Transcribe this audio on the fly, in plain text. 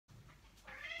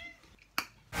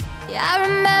Yeah, I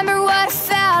remember what it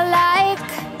felt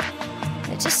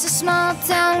like. Just a small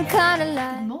town kind of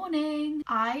life. Good morning.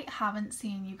 I haven't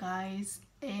seen you guys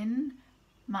in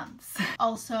months.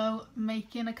 Also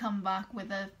making a comeback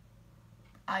with a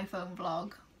iPhone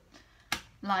vlog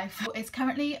live. It's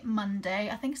currently Monday.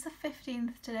 I think it's the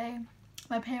 15th today.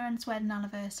 My parents' wedding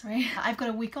anniversary. I've got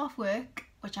a week off work,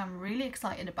 which I'm really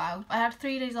excited about. I had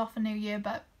 3 days off for New Year,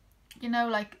 but you know,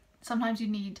 like sometimes you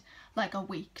need like a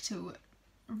week to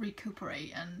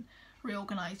recuperate and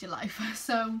reorganize your life.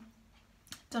 So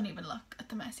don't even look at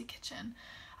the messy kitchen.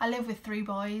 I live with 3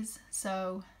 boys,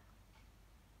 so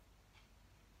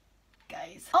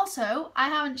guys. Also, I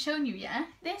haven't shown you yet.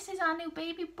 This is our new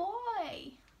baby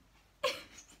boy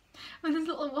with his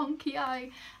little wonky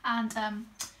eye, and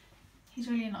he's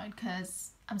really annoyed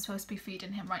because I'm supposed to be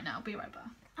feeding him right now. Be right back.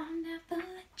 I'll never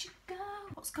let you go.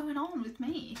 What's going on with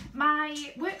me? My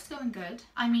work's going good.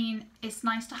 I mean, it's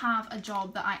nice to have a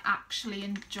job that I actually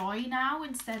enjoy now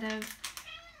instead of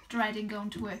dreading going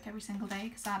to work every single day,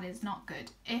 because that is not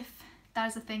good. If that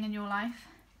is a thing in your life,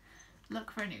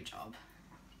 look for a new job,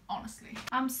 honestly.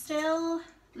 I'm still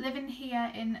living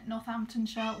here in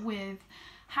Northamptonshire with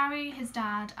Harry, his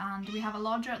dad, and we have a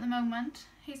lodger at the moment.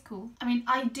 He's cool. I mean,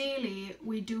 ideally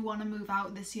we do want to move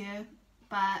out this year,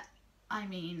 but I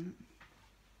mean,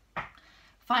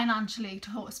 financially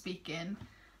speaking,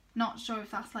 not sure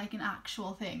if that's like an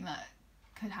actual thing that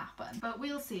could happen, but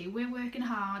we'll see. We're working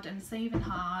hard and saving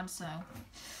hard, so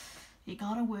you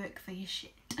gotta work for your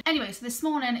shit. Anyway, so this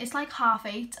morning it's like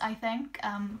 8:30, I think.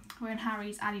 We're in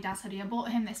Harry's Adidas hoodie. I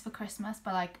bought him this for Christmas,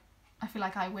 but like I feel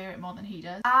like I wear it more than he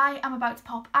does. I am about to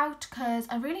pop out because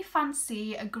I really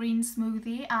fancy a green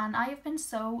smoothie, and I have been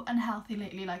so unhealthy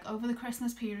lately, like over the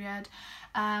Christmas period.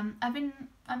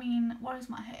 What is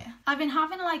my hair? I've been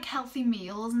having like healthy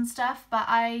meals and stuff, but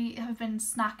I have been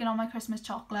snacking on my Christmas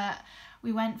chocolate.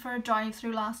 We went for a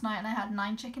drive-through last night and I had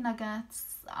 9 chicken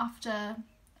nuggets after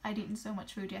I'd eaten so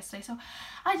much food yesterday. So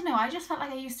I don't know, I just felt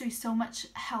like I used to be so much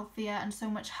healthier and so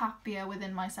much happier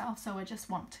within myself, so I just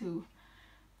want to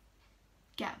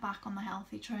get back on the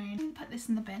healthy train. Put this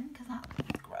in the bin because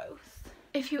that's gross.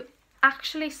 If you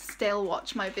actually still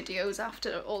watch my videos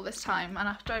after all this time and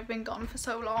after I've been gone for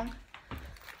so long,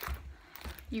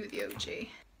 you the OG.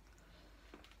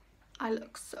 I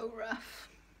look so rough.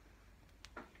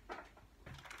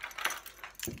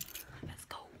 Let's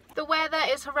go. The weather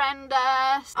is horrendous.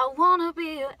 I wanna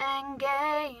be your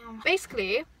endgame.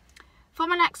 Basically, for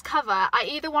my next cover, I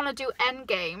either want to do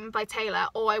Endgame by Taylor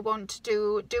or I want to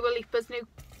do Dua Lipa's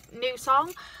new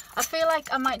song. I feel like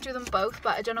I might do them both,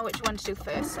 but I don't know which one to do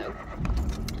first, so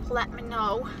let me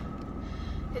know.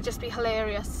 It'd just be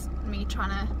hilarious me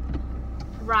trying to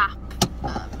rap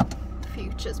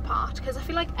Future's part, because I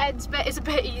feel like Ed's bit is a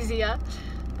bit easier,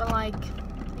 but like,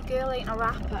 your girl ain't a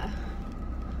rapper.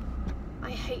 I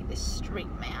hate this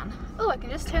street, man. Oh, I can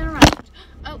just turn around.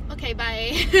 Oh, okay,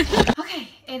 bye. Okay,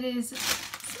 it is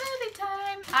smoothie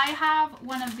time. I have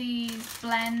one of these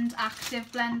Blend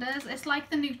Active blenders. It's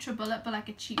like the NutriBullet, but like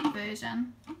a cheap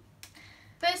version.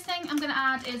 First thing I'm gonna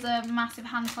add is a massive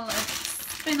handful of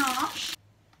spinach.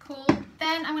 Cool.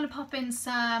 Then I'm gonna pop in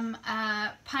some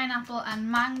pineapple and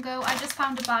mango. I just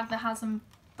found a bag that has them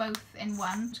both in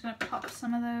one. I'm just gonna pop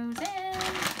some of those in.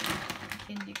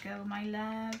 In you go, my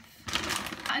love.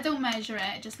 I don't measure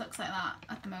it, it just looks like that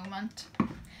at the moment. And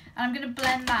I'm going to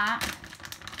blend that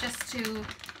just to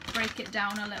break it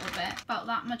down a little bit. About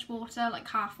that much water, like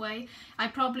halfway. I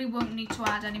probably won't need to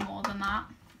add any more than that.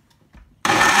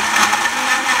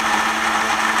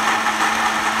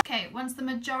 Okay, once the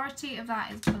majority of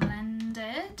that is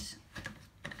blended.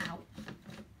 Ow.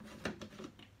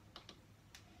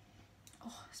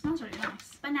 Oh, it smells really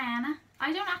nice. Banana.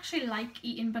 I don't actually like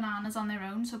eating bananas on their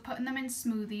own, so putting them in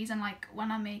smoothies and like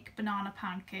when I make banana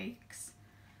pancakes,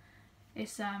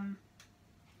 it's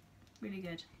really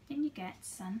good. In you get,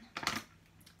 son.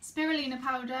 Spirulina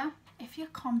powder. If you're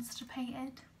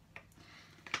constipated,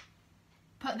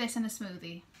 put this in a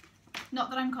smoothie. Not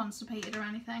that I'm constipated or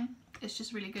anything, it's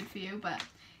just really good for you, but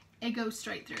it goes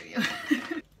straight through you.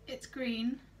 It's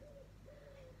green.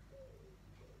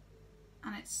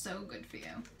 And it's so good for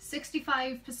you.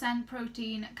 65%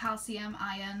 protein, calcium,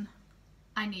 iron.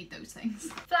 I need those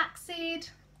things. Flaxseed,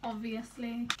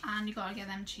 obviously. And you gotta get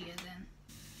them chias in.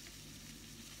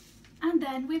 And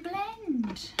then we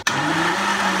blend.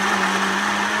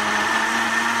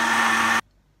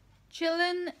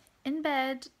 Chilling in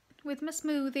bed with my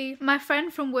smoothie. My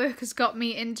friend from work has got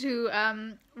me into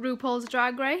RuPaul's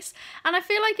Drag Race. And I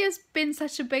feel like it's been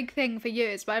such a big thing for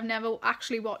years, but I've never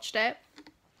actually watched it.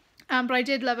 But I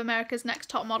did love America's Next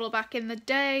Top Model back in the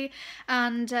day,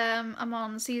 and I'm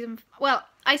on season, well,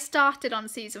 I started on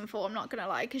season 4, I'm not gonna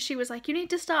lie, because she was like, you need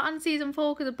to start on season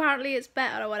 4 because apparently it's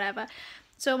better or whatever.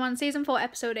 So I'm on season 4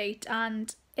 episode 8,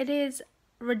 and it is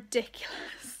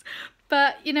ridiculous.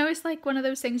 But you know, it's like one of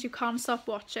those things you can't stop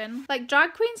watching. Like,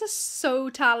 drag queens are so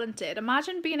talented.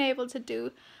 Imagine being able to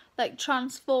do, like,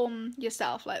 transform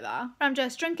yourself like that. I'm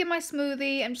just drinking my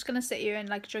smoothie. I'm just gonna sit here and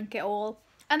like drink it all,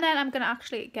 and then I'm gonna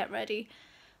actually get ready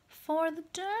for the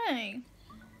day.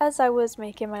 As I was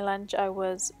making my lunch, I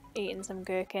was eating some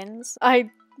gherkins. I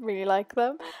really like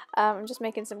them. I'm just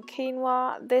making some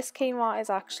quinoa. This quinoa is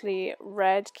actually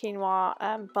red quinoa,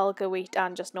 bulgur wheat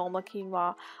and just normal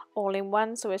quinoa all in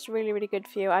one, so it's really, really good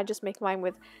for you. I just make mine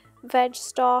with veg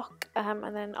stock,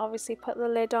 and then obviously put the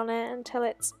lid on it until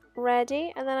it's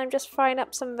ready, and then I'm just frying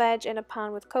up some veg in a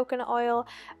pan with coconut oil,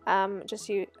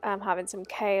 having some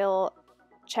kale,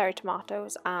 cherry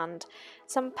tomatoes and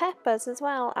some peppers as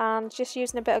well, and just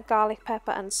using a bit of garlic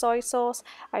pepper and soy sauce.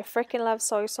 I freaking love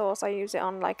soy sauce. I use it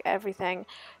on like everything.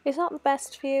 It's not the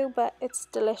best for you, but it's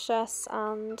delicious,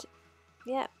 and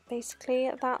yeah, basically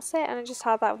that's it. And I just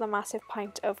had that with a massive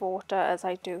pint of water, as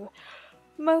I do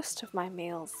most of my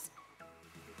meals.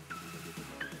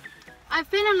 I've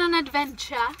been on an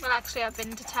adventure. Well, actually I've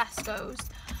been to Tesco's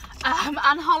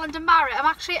and Holland and Barrett. I'm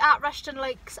actually at Rushton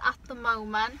Lakes at the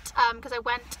moment because I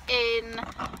went in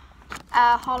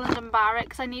Holland and Barrett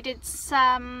because I needed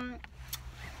some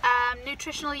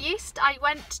nutritional yeast. I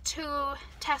went to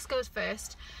Tesco's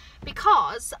first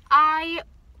because I,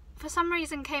 for some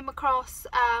reason, came across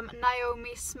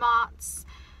Niomi Smart's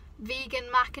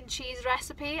vegan mac and cheese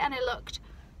recipe, and it looked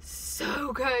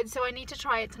so good, so I need to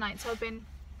try it tonight. So I've been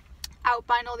out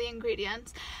buying all the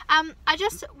ingredients. I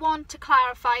just want to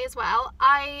clarify as well,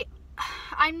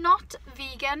 I'm not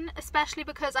vegan, especially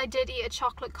because I did eat a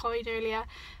chocolate coin earlier.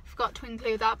 Forgot to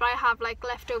include that, but I have like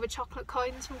leftover chocolate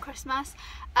coins from Christmas,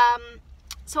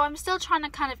 so I'm still trying to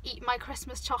kind of eat my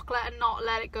Christmas chocolate and not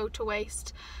let it go to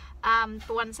waste.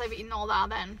 But once I've eaten all that,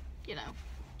 then you know,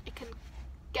 it can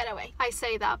get away. I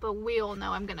say that, but we all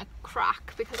know I'm gonna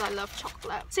crack because I love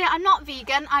chocolate. So yeah, I'm not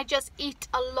vegan. I just eat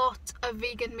a lot of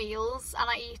vegan meals, and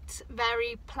I eat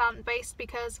very plant-based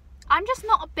because I'm just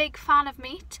not a big fan of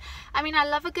meat. I mean, I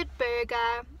love a good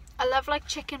burger. I love like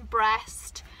chicken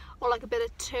breast or like a bit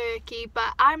of turkey,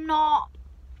 but I'm not,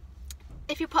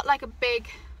 if you put like a big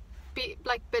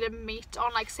bit of meat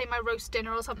on, like say my roast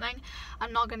dinner or something,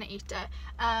 I'm not gonna eat it.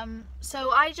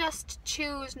 So I just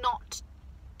choose not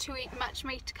to eat much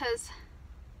meat because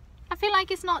I feel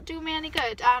like it's not doing me any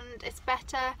good, and it's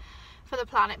better for the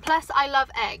planet. Plus I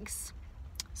love eggs,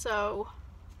 so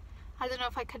I don't know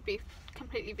if I could be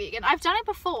completely vegan. I've done it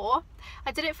before,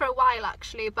 I did it for a while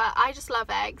actually, but I just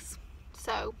love eggs.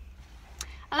 So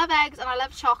I love eggs and I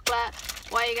love chocolate.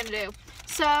 What are you gonna do?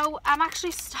 So I'm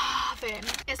actually starving.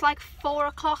 It's like 4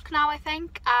 o'clock now, I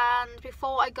think, and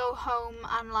before I go home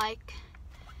and like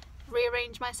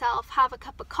rearrange myself, have a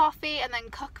cup of coffee and then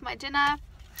cook my dinner,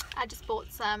 I just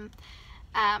bought some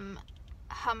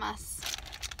hummus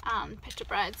and pita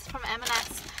breads from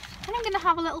M&S, and I'm gonna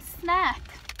have a little snack.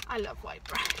 I love white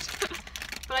bread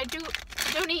but I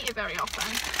don't eat it very often,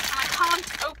 and I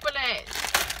can't open it.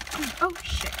 Oh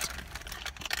shit.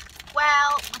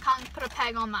 Well, I can't put a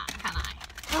peg on that, can I?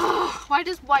 Oh, why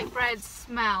does white bread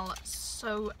smell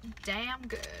so damn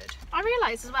good? I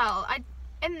realised as well,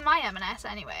 in my M&S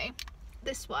anyway,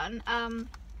 this one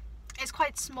is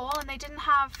quite small, and they didn't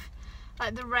have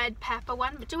like the red pepper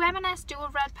one. But do M&S do a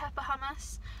red pepper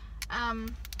hummus?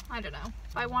 I don't know,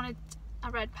 but I wanted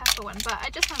a red pepper one, but I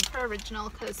just went for original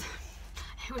because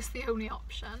it was the only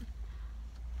option.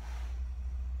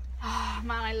 Oh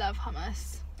man, I love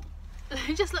hummus.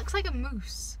 It just looks like a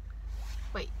mousse.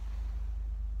 Wait,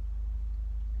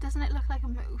 doesn't it look like a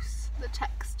mousse, the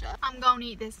texture? I'm gonna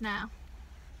eat this now.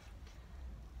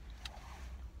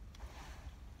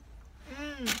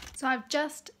 So I've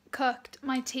just cooked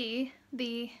my tea,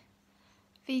 the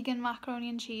vegan macaroni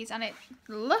and cheese, and it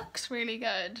looks really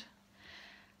good,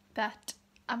 but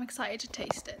I'm excited to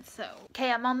taste it. So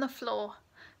okay, I'm on the floor,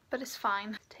 but it's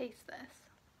fine. Taste this.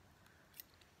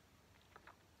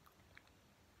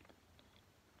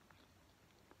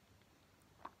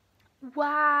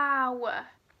 Wow,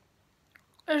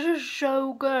 this is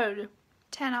so good.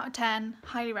 10 out of 10,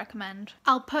 highly recommend.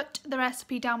 I'll put the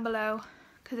recipe down below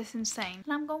because it's insane.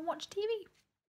 And I'm gonna watch TV.